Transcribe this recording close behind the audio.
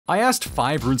I asked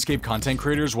 5 RuneScape content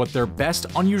creators what their best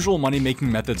unusual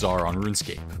money-making methods are on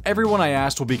RuneScape. Everyone I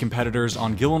asked will be competitors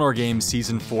on Gillenor Games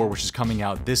Season 4, which is coming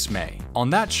out this May. On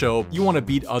that show, you want to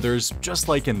beat others just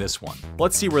like in this one.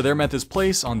 Let's see where their methods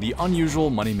place on the unusual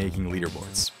money-making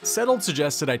leaderboards. Settled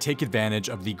suggested I take advantage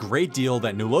of the great deal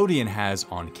that Nulodian has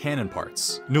on cannon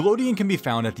parts. Nulodian can be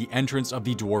found at the entrance of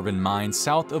the Dwarven Mine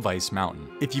south of Ice Mountain.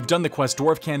 If you've done the quest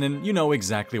Dwarf Cannon, you know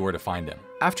exactly where to find him.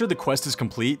 After the quest is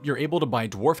complete, you're able to buy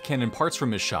Dwarf Cannon parts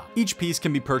from his shop. Each piece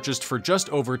can be purchased for just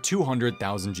over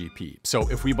 200,000 GP. So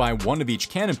if we buy one of each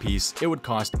cannon piece, it would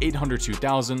cost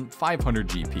 802,500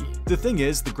 GP. The thing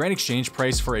is, the Grand Exchange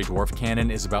price for a Dwarf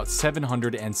Cannon is about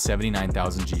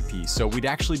 779,000 GP, so we'd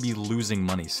actually be losing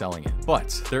money selling it.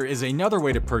 But there is another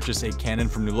way to purchase a cannon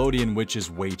from Nulodian which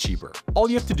is way cheaper. All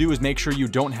you have to do is make sure you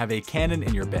don't have a cannon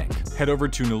in your bank. Head over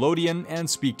to Nulodian and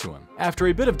speak to him. After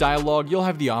a bit of dialogue, you'll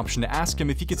have the option to ask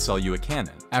him if he could sell you a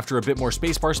cannon. After a bit more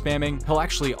spacebar spamming, he'll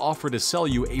actually offer to sell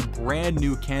you a brand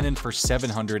new cannon for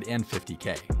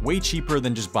 750k, way cheaper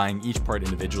than just buying each part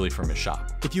individually from his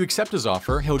shop. If you accept his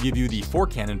offer, he'll give you the 4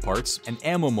 cannon parts, an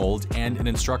ammo mold, and an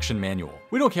instruction manual.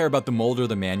 We don't care about the mold or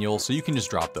the manual, so you can just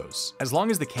drop those. As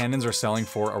long as the cannons are selling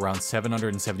for around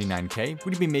 779k,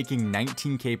 we'd be making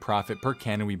 19k profit per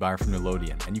cannon we buy from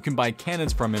Nulodian, and you can buy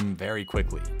cannons from him very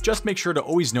quickly. Just make sure to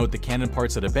always note the cannon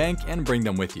parts at a bank and bring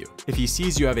them with you. If he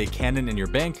sees you have a cannon in your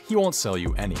bank, he won't sell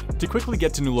you any. To quickly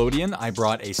get to Nulodian, I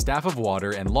brought a Staff of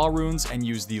Water and Law Runes and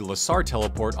used the Lasar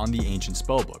teleport on the Ancient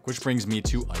Spellbook, which brings me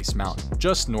to Ice Mountain,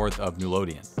 just north of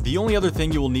Nulodian. The only other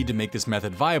thing you will need to make this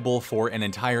method viable for an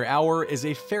entire hour is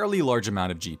a fairly large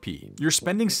amount of GP. You're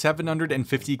spending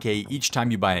 750k each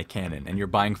time you buy a cannon, and you're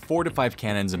buying 4 to 5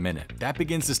 cannons a minute. That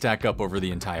begins to stack up over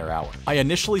the entire hour. I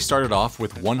initially started off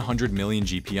with 100 million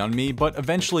GP on me, but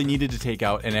eventually needed to take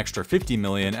out an extra 50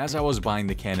 million as I was buying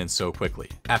the cannons so quickly.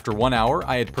 After 1 hour,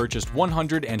 I had purchased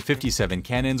 157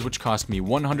 cannons, which cost me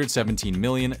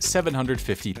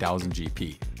 117,750,000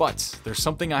 GP. But there's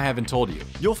something I haven't told you.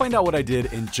 You'll find out what I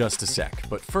did in just a sec,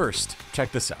 but first,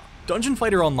 check this out. Dungeon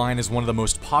Fighter Online is one of the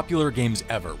most popular games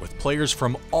ever, with players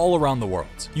from all around the world.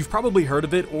 You've probably heard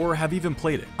of it or have even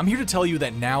played it. I'm here to tell you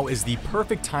that now is the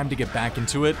perfect time to get back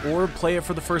into it or play it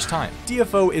for the first time.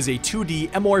 DFO is a 2D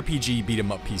MMORPG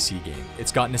beat-em-up PC game.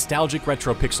 It's got nostalgic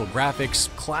retro pixel graphics,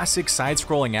 classic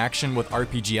side-scrolling action with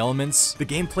RPG elements. The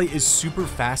gameplay is super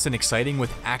fast and exciting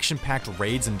with action-packed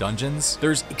raids and dungeons.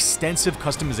 There's extensive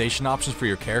customization options for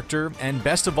your character, and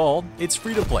best of all, it's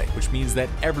free to play, which means that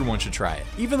everyone should try it.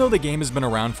 Even though the game has been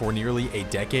around for nearly a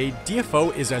decade,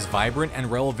 DFO is as vibrant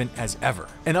and relevant as ever.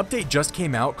 An update just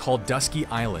came out called Dusky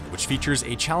Island, which features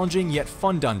a challenging yet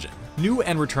fun dungeon. New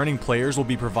and returning players will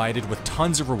be provided with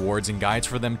tons of rewards and guides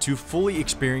for them to fully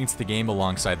experience the game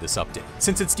alongside this update.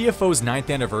 Since it's DFO's 9th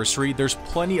anniversary, there's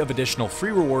plenty of additional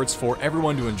free rewards for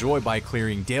everyone to enjoy by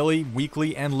clearing daily,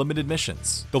 weekly, and limited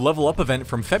missions. The Level Up event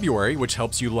from February, which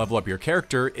helps you level up your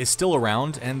character, is still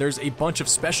around, and there's a bunch of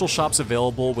special shops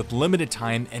available with limited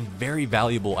time and very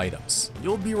valuable items.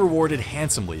 You'll be rewarded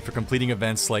handsomely for completing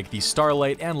events like the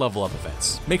Starlight and Level Up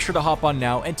events. Make sure to hop on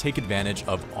now and take advantage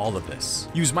of all of this.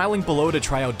 Use my link below to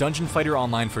try out Dungeon Fighter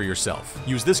Online for yourself.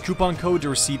 Use this coupon code to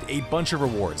receive a bunch of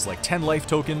rewards like 10 life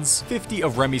tokens, 50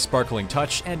 of Remy Sparkling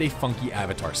Touch, and a funky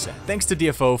avatar set. Thanks to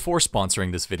DFO for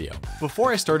sponsoring this video.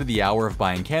 Before I started the hour of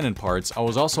buying cannon parts, I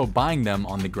was also buying them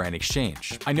on the Grand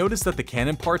Exchange. I noticed that the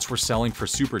cannon parts were selling for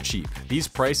super cheap. These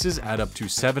prices add up to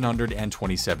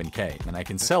 727k, and I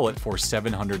can sell it for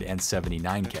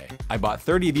 779k. I bought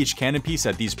 30 of each cannon piece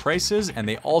at these prices, and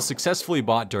they all successfully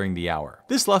bought during the hour.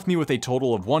 This left me with a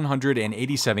total of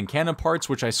 187 cannon parts,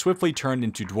 which I swiftly turned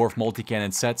into dwarf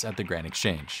multi-cannon sets at the Grand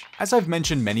Exchange. As I've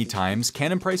mentioned many times,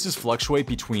 cannon prices fluctuate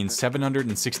between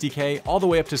 760k all the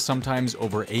way up to sometimes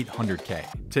over 800k.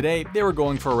 Today, they were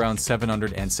going for around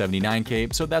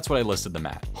 779k, so that's what I listed them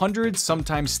at. Hundreds,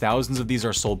 sometimes thousands of these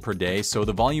are sold per day, so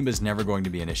the volume is never going to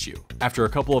be an issue. After a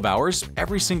couple of hours,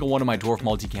 every single one of my dwarf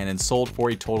multi-cannons sold for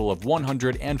a total of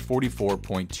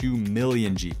 144.2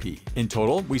 million GP. In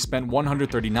total, we spent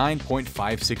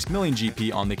 139.56 million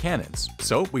GP on the cannons,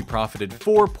 so we profited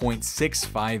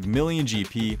 4.65 million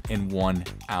GP in 1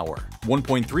 hour.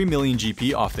 1.3 million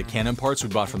GP off the cannon parts we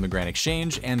bought from the Grand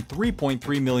Exchange, and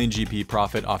 3.3 million GP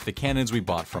profit off the cannons we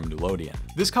bought from Nulodian.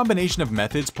 This combination of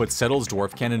methods puts Settle's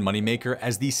Dwarf Cannon Moneymaker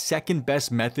as the second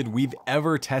best method we've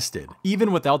ever tested.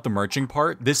 Even without the merching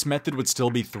part, this method would still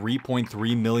be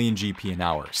 3.3 million GP an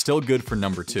hour, still good for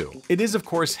number 2. It is of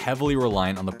course heavily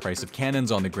reliant on the price of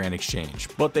cannons on the Grand Exchange,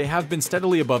 but they have been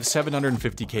steadily above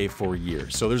 750k for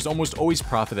years, so there's almost always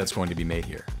profit that's going to be made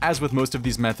here. As with most of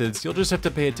these methods, you'll just have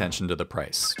to pay attention to the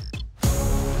price.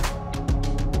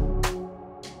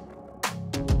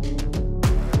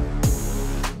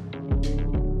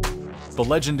 The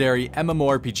legendary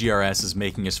MMORPG-RS is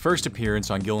making his first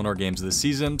appearance on Gielinor Games this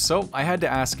season, so I had to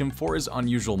ask him for his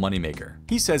unusual moneymaker.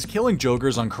 He says killing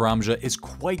Jogers on Karamja is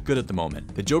quite good at the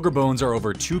moment. The Joger bones are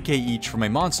over 2k each from a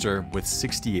monster with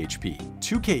 60 HP.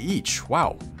 2k each,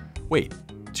 wow. Wait.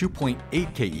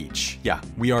 2.8k each. Yeah,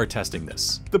 we are testing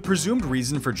this. The presumed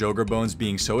reason for Joger bones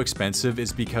being so expensive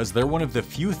is because they're one of the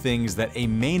few things that a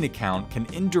main account can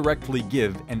indirectly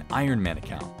give an Iron Man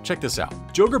account. Check this out.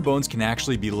 Joger bones can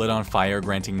actually be lit on fire,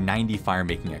 granting 90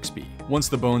 fire-making XP. Once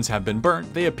the bones have been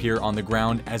burnt, they appear on the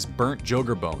ground as burnt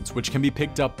Joger bones, which can be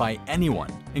picked up by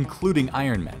anyone, including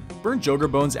Iron Man. Burnt Joger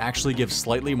bones actually give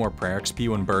slightly more prayer XP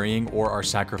when burying or are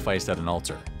sacrificed at an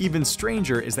altar. Even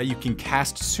stranger is that you can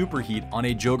cast Superheat on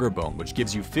a Joger bone, which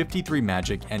gives you 53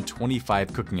 magic and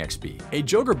 25 cooking XP. A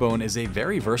Joger bone is a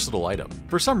very versatile item.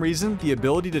 For some reason, the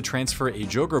ability to transfer a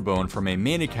Joger bone from a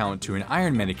main account to an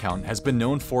Iron Man account has been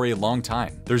known for a long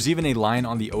time. There's even a line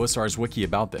on the OSRS wiki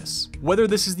about this. Whether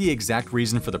this is the exact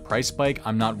reason for the price spike,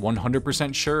 I'm not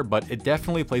 100% sure, but it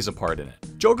definitely plays a part in it.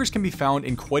 Jogers can be found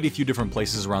in quite a few different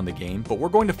places around the game, but we're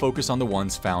going to focus on the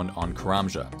ones found on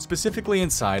Karamja, specifically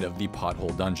inside of the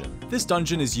Pothole Dungeon. This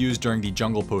dungeon is used during the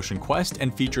Jungle Potion quest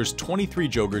and features 23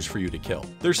 Jogers for you to kill.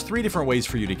 There's 3 different ways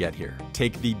for you to get here.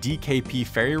 Take the DKP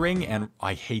Fairy Ring and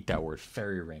I hate that word,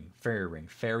 Fairy Ring.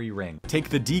 Take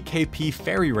the DKP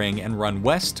Fairy Ring and run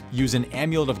west, use an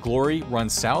Amulet of Glory, run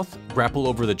south, grapple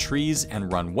over the trees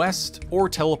and run west, or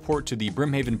teleport to the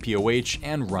Brimhaven POH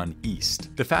and run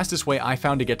east. The fastest way I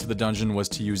found to get to the dungeon was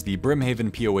to use the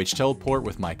Brimhaven POH teleport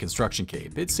with my construction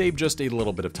cape. It saved just a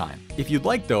little bit of time. If you'd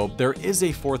like though, there is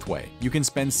a 4th way. You can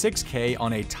spend 6k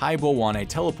on a Taibowane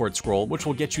teleport scroll, which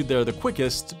will get you there the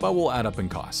quickest, but will add up in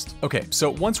cost. Okay, so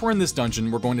once we're in this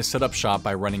dungeon, we're going to set up shop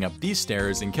by running up these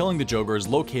stairs and killing the Jogers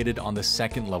located on the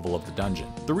 2nd level of the dungeon.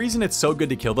 The reason it's so good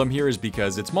to kill them here is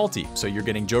because it's multi, so you're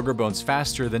getting Joger bones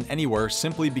faster than anywhere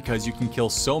simply because you can kill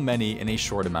so many in a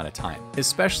short amount of time,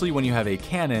 especially when you have a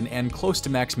cannon and close to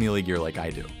max melee gear like I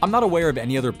do. I'm not aware of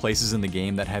any other places in the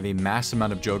game that have a mass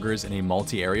amount of Jogers in a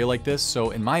multi area like this,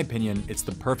 so in my opinion, it's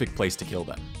the perfect place to kill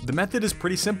them. The method is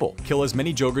pretty simple. Kill as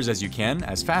many Jogers as you can,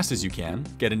 as fast as you can,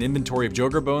 get an inventory of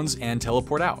Joger bones, and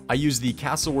teleport out. I use the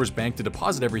Castle Wars bank to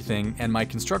deposit everything, and my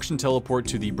construction teleport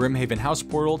to the Brimhaven house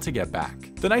portal to get back.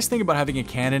 The nice thing about having a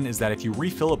cannon is that if you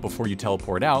refill it before you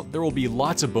teleport out, there will be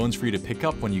lots of bones for you to pick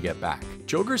up when you get back.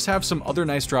 Jogers have some other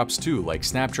nice drops too, like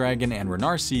Snapdragon and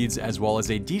Renar seeds, as well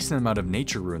as a decent amount of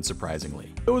nature runes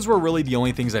surprisingly. Those were really the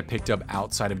only things I picked up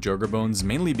outside of Joger bones,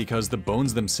 mainly because the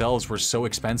bones themselves were so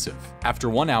expensive. After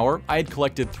 1 hour, I had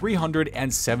collected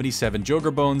 377 Joger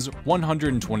bones,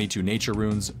 122 nature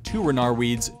runes, 2 Renar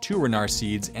weeds, 2 Renar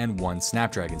seeds, and 1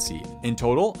 Snapdragon seed. In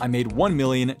total, I made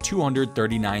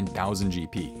 1,239,000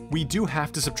 GP. We do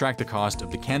have to subtract the cost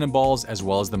of the cannonballs as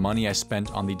well as the money I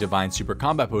spent on the Divine Super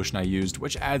Combat Potion I used,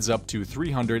 which adds up to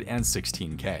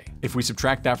 316k. If we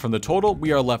subtract that from the total,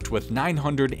 we are left with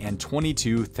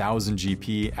 922,000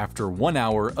 GP after 1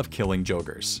 hour of killing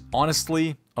Jogers.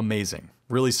 Honestly, amazing.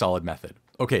 Really solid method.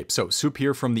 Okay, so Soup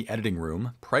here from the editing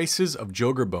room. Prices of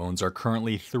Joger bones are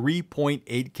currently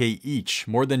 3.8k each,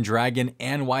 more than Dragon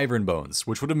and Wyvern bones,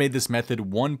 which would have made this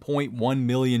method 1.1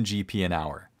 million GP an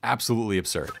hour. Absolutely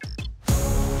absurd.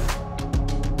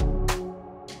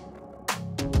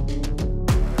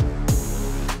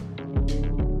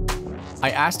 I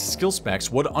asked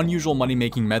Skillspecs what unusual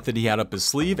money-making method he had up his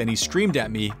sleeve, and he screamed at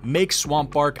me, "Make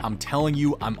Swamp Bark, I'm telling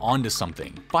you, I'm onto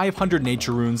something. 500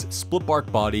 nature runes, split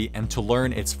bark body, and to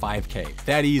learn it's 5k.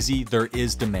 That easy, there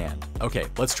is demand." Okay,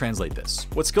 let's translate this.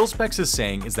 What Skillspecs is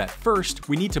saying is that first,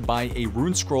 we need to buy a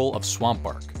rune scroll of Swamp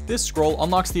Bark. This scroll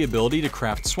unlocks the ability to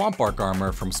craft Swamp Bark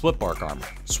armor from split bark armor.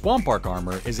 Swamp Bark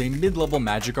armor is a mid-level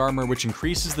magic armor which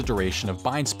increases the duration of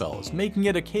bind spells, making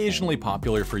it occasionally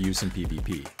popular for use in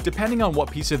PvP. Depending on what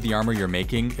piece of the armor you're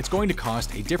making, it's going to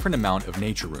cost a different amount of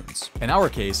nature runes. In our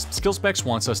case, Skillspecs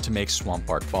wants us to make Swamp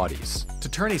Bark bodies. To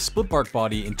turn a split bark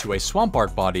body into a Swamp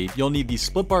Bark body, you'll need the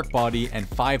split bark body and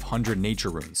 500 nature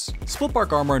runes. Split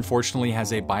bark armor unfortunately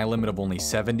has a buy limit of only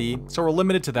 70, so we're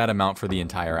limited to that amount for the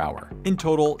entire hour. In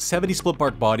total, 70 split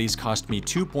bark bodies cost me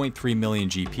 2.3 million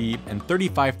GP, and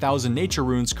 35,000 nature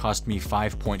runes cost me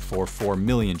 5.44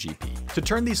 million GP. To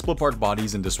turn these split bark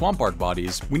bodies into Swamp Bark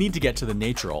bodies, we need to get to the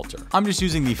nature altar. I'm just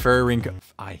using the fairy ring.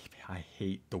 I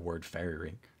hate the word fairy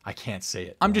ring. I can't say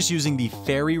it. I'm just using the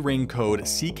fairy ring code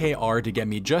CKR to get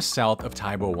me just south of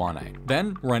Taibo Wanai.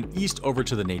 Then run east over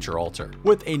to the nature altar.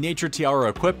 With a nature tiara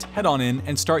equipped, head on in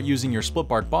and start using your split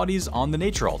bark bodies on the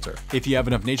nature altar. If you have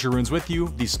enough nature runes with you,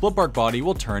 the split bark body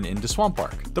will turn into swamp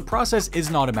bark. The process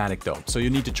isn't automatic though, so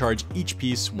you'll need to charge each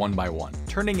piece one by one.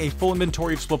 Turning a full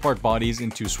inventory of split bark bodies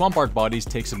into swamp bark bodies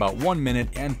takes about 1 minute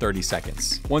and 30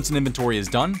 seconds. Once an inventory is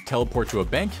done, teleport to a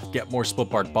bank, get more split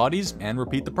bark bodies, and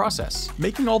repeat the process.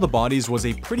 Making all the bodies was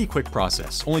a pretty quick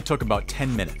process, only took about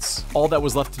 10 minutes. All that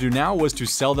was left to do now was to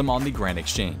sell them on the Grand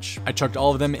Exchange. I chucked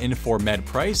all of them in for med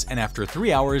price, and after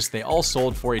 3 hours, they all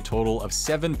sold for a total of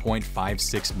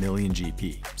 7.56 million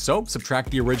GP. So subtract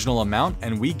the original amount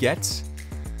and we get...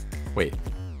 Wait,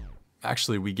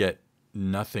 actually we get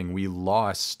nothing. We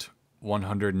lost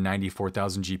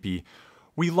 194,000 GP.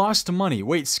 We lost money.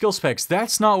 Wait, skill specs,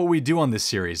 that's not what we do on this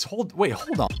series. Hold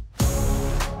on.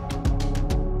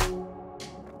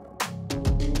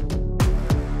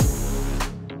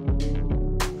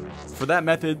 For that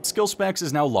method, skill specs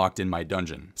is now locked in my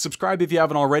dungeon. Subscribe if you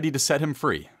haven't already to set him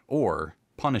free, or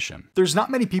punish him. There's not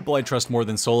many people I trust more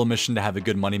than Solo Mission to have a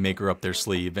good moneymaker up their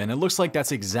sleeve, and it looks like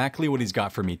that's exactly what he's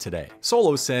got for me today.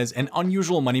 Solo says an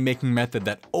unusual money-making method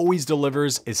that always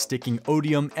delivers is sticking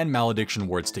Odium and Malediction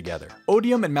wards together.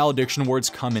 Odium and Malediction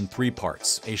wards come in 3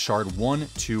 parts, a shard 1,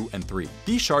 2, and 3.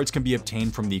 These shards can be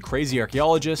obtained from the Crazy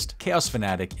Archaeologist, Chaos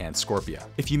Fanatic, and Scorpia.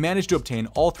 If you manage to obtain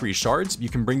all 3 shards, you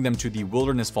can bring them to the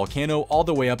Wilderness Volcano all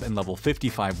the way up in level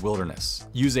 55 Wilderness.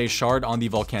 Use a shard on the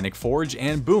Volcanic Forge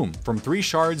and boom, from 3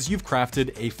 shards, you've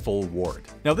crafted a full ward.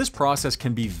 Now this process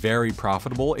can be very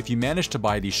profitable if you manage to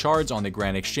buy these shards on the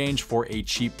Grand Exchange for a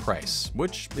cheap price,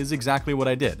 which is exactly what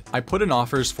I did. I put in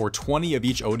offers for 20 of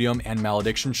each Odium and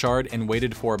Malediction shard and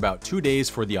waited for about 2 days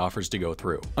for the offers to go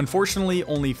through. Unfortunately,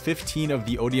 only 15 of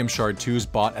the Odium shard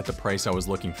 2s bought at the price I was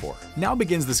looking for. Now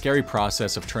begins the scary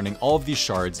process of turning all of these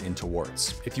shards into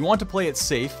wards. If you want to play it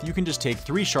safe, you can just take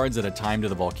 3 shards at a time to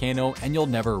the volcano and you'll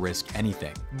never risk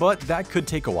anything. But that could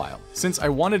take a while. Since I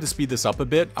wanted to speed this up a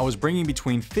bit, I was bringing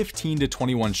between 15 to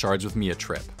 21 shards with me a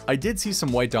trip. I did see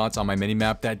some white dots on my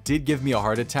minimap that did give me a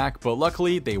heart attack, but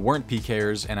luckily they weren't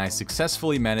PKers and I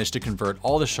successfully managed to convert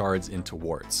all the shards into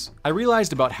wards. I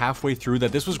realized about halfway through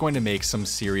that this was going to make some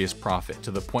serious profit, to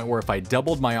the point where if I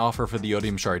doubled my offer for the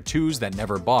Odium shard 2s that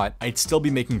never bought, I'd still be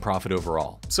making profit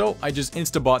overall. So I just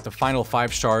insta-bought the final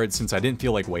 5 shards since I didn't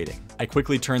feel like waiting. I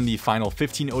quickly turned the final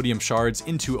 15 Odium shards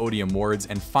into Odium wards,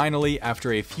 and finally,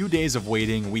 after a few days of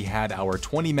waiting, we had our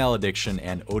 20 Malediction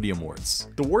and Odium wards.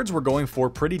 The wards were going for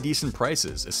pretty decent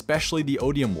prices, especially the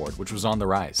Odium ward, which was on the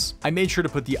rise. I made sure to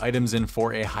put the items in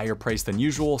for a higher price than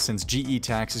usual since GE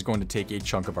tax is going to take a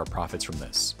chunk of our profits from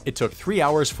this. It took 3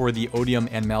 hours for the Odium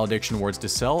and Malediction wards to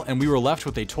sell, and we were left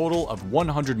with a total of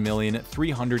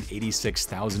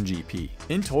 100,386,000 GP.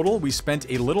 In total, we spent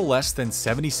a little less than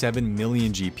 77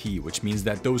 million GP, which means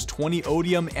that those 20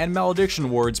 Odium and Malediction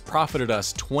wards profited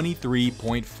us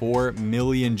 23.4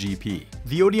 million GP.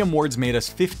 The Odium wards made us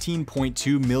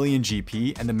 15.2 million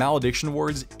GP, and the Malediction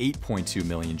wards 8.2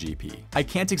 million GP. I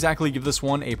can't exactly give this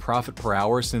one a profit per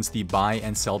hour since the buy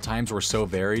and sell times were so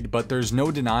varied, but there's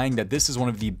no denying that this is one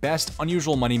of the best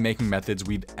unusual money-making methods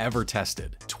we've ever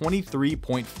tested.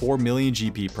 23.4 million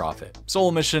GP profit.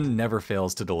 Solo Mission never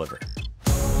fails to deliver.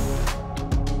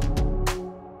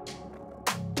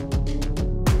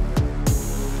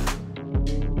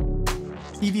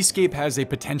 Runescape has a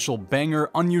potential banger,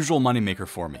 unusual moneymaker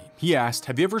for me. He asked,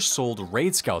 have you ever sold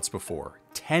raid scouts before?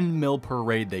 10 mil per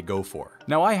raid they go for.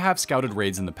 Now I have scouted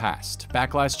raids in the past.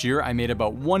 Back last year, I made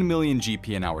about 1 million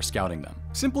GP an hour scouting them.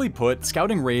 Simply put,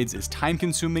 scouting raids is time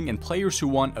consuming and players who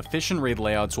want efficient raid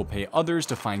layouts will pay others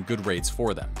to find good raids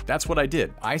for them. That's what I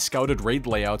did. I scouted raid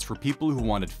layouts for people who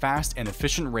wanted fast and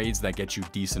efficient raids that get you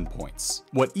decent points.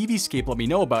 What Runescape let me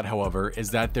know about, however,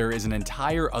 is that there is an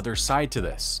entire other side to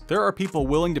this. There are people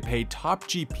willing to pay top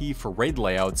GP for raid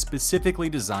layouts specifically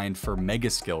designed for mega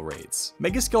skill raids.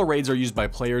 Mega skill raids are used by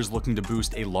players looking to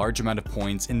boost a large amount of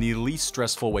points in the least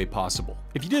stressful way possible.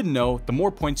 If you didn't know, the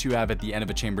more points you have at the end of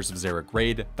a Chambers of Xeric raid,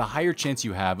 the higher chance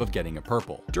you have of getting a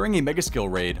purple. During a mega skill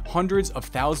raid, hundreds of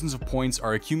thousands of points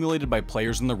are accumulated by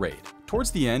players in the raid.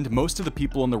 Towards the end, most of the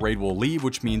people in the raid will leave,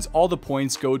 which means all the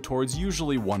points go towards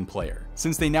usually one player.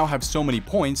 Since they now have so many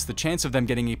points, the chance of them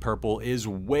getting a purple is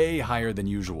way higher than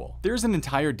usual. There's an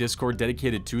entire Discord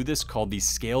dedicated to this called the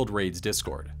Scaled Raids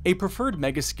Discord. A preferred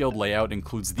mega scaled layout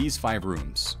includes these 5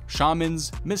 rooms: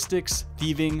 Shamans, Mystics,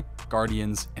 Thieving,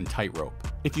 Guardians, and Tightrope.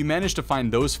 If you manage to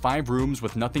find those 5 rooms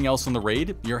with nothing else in the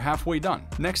raid, you're halfway done.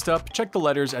 Next up, check the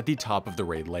letters at the top of the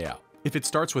raid layout. If it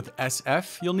starts with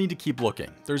SF, you'll need to keep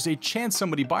looking. There's a chance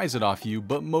somebody buys it off you,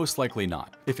 but most likely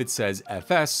not. If it says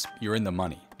FS, you're in the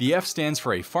money. The F stands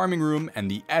for a farming room and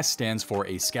the S stands for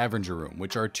a scavenger room,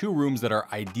 which are two rooms that are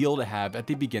ideal to have at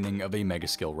the beginning of a mega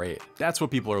skill raid. That's what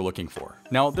people are looking for.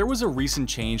 Now, there was a recent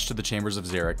change to the Chambers of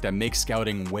Xeric that makes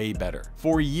scouting way better.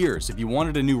 For years, if you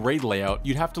wanted a new raid layout,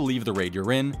 you'd have to leave the raid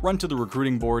you're in, run to the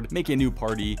recruiting board, make a new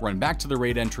party, run back to the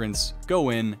raid entrance, go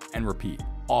in, and repeat.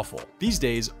 Awful. These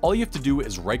days, all you have to do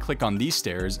is right-click on these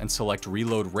stairs and select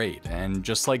Reload Raid, and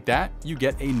just like that, you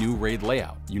get a new raid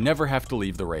layout. You never have to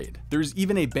leave the raid. There's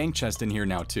even a bank chest in here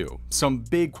now too. Some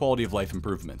big quality of life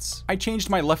improvements. I changed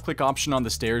my left-click option on the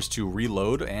stairs to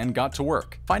Reload and got to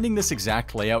work. Finding this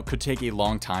exact layout could take a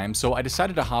long time, so I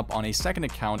decided to hop on a second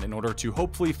account in order to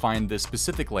hopefully find this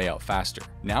specific layout faster.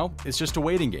 Now, it's just a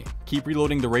waiting game. Keep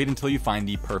reloading the raid until you find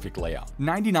the perfect layout.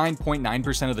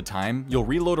 99.9% of the time, you'll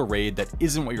reload a raid that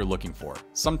isn't what you're looking for.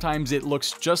 Sometimes it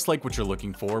looks just like what you're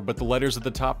looking for, but the letters at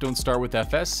the top don't start with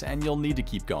FS, and you'll need to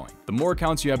keep going. The more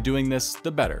accounts you have doing this,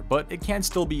 the better, but it can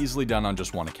still be easily done on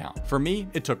just one account. For me,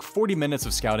 it took 40 minutes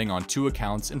of scouting on 2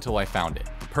 accounts until I found it.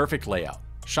 The perfect layout.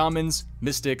 Shamans,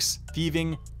 Mystics,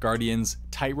 Thieving, Guardians,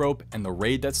 Tightrope, and the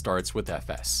raid that starts with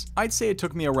FS. I'd say it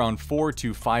took me around 400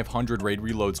 to 500 raid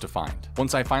reloads to find.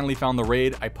 Once I finally found the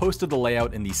raid, I posted the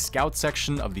layout in the Scout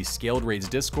section of the Scaled Raids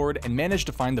Discord and managed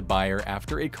to find the buyer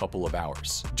after a couple of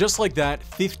hours. Just like that,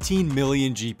 15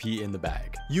 million GP in the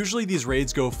bag. Usually these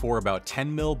raids go for about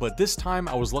 10 mil, but this time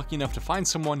I was lucky enough to find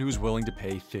someone who's willing to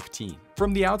pay 15.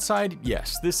 From the outside,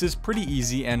 yes, this is pretty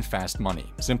easy and fast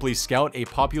money. Simply scout a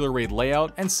popular raid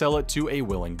layout and sell it to a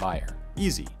willing buyer.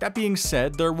 Easy. That being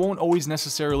said, there won't always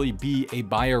necessarily be a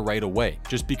buyer right away.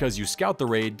 Just because you scout the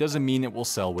raid doesn't mean it will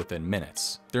sell within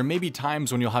minutes. There may be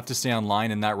times when you'll have to stay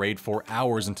online in that raid for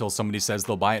hours until somebody says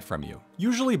they'll buy it from you.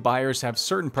 Usually buyers have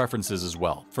certain preferences as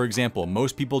well. For example,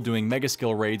 most people doing mega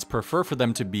skill raids prefer for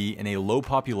them to be in a low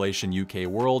population UK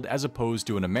world as opposed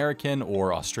to an American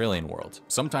or Australian world.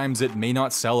 Sometimes it may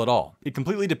not sell at all. It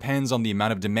completely depends on the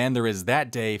amount of demand there is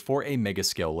that day for a mega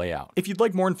skill layout. If you'd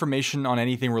like more information on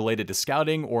anything related to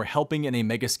scouting or helping in a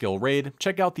mega skill raid,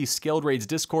 check out the Scaled Raids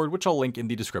Discord, which I'll link in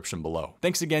the description below.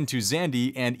 Thanks again to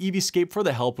Zandy and Runescape for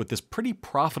the help with this pretty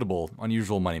profitable,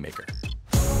 unusual moneymaker.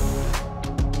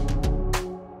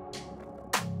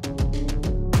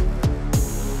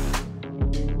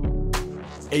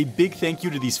 A big thank you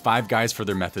to these 5 guys for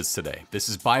their methods today. This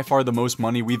is by far the most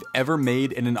money we've ever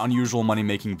made in an unusual money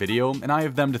making video, and I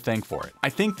have them to thank for it. I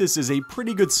think this is a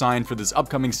pretty good sign for this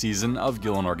upcoming season of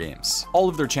Gillenor Games. All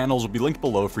of their channels will be linked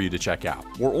below for you to check out.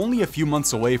 We're only a few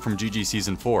months away from GG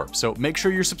Season 4, so make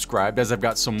sure you're subscribed as I've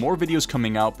got some more videos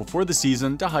coming out before the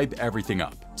season to hype everything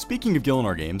up. Speaking of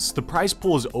Gillenor Games, the prize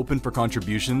pool is open for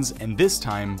contributions, and this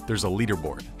time there's a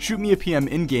leaderboard. Shoot me a PM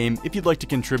in-game if you'd like to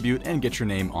contribute and get your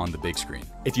name on the big screen.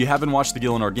 If you haven't watched the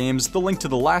Gillenor Games, the link to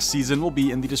the last season will be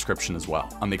in the description as well.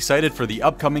 I'm excited for the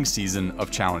upcoming season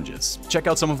of challenges. Check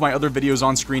out some of my other videos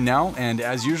on screen now, and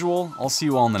as usual, I'll see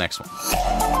you all in the next one.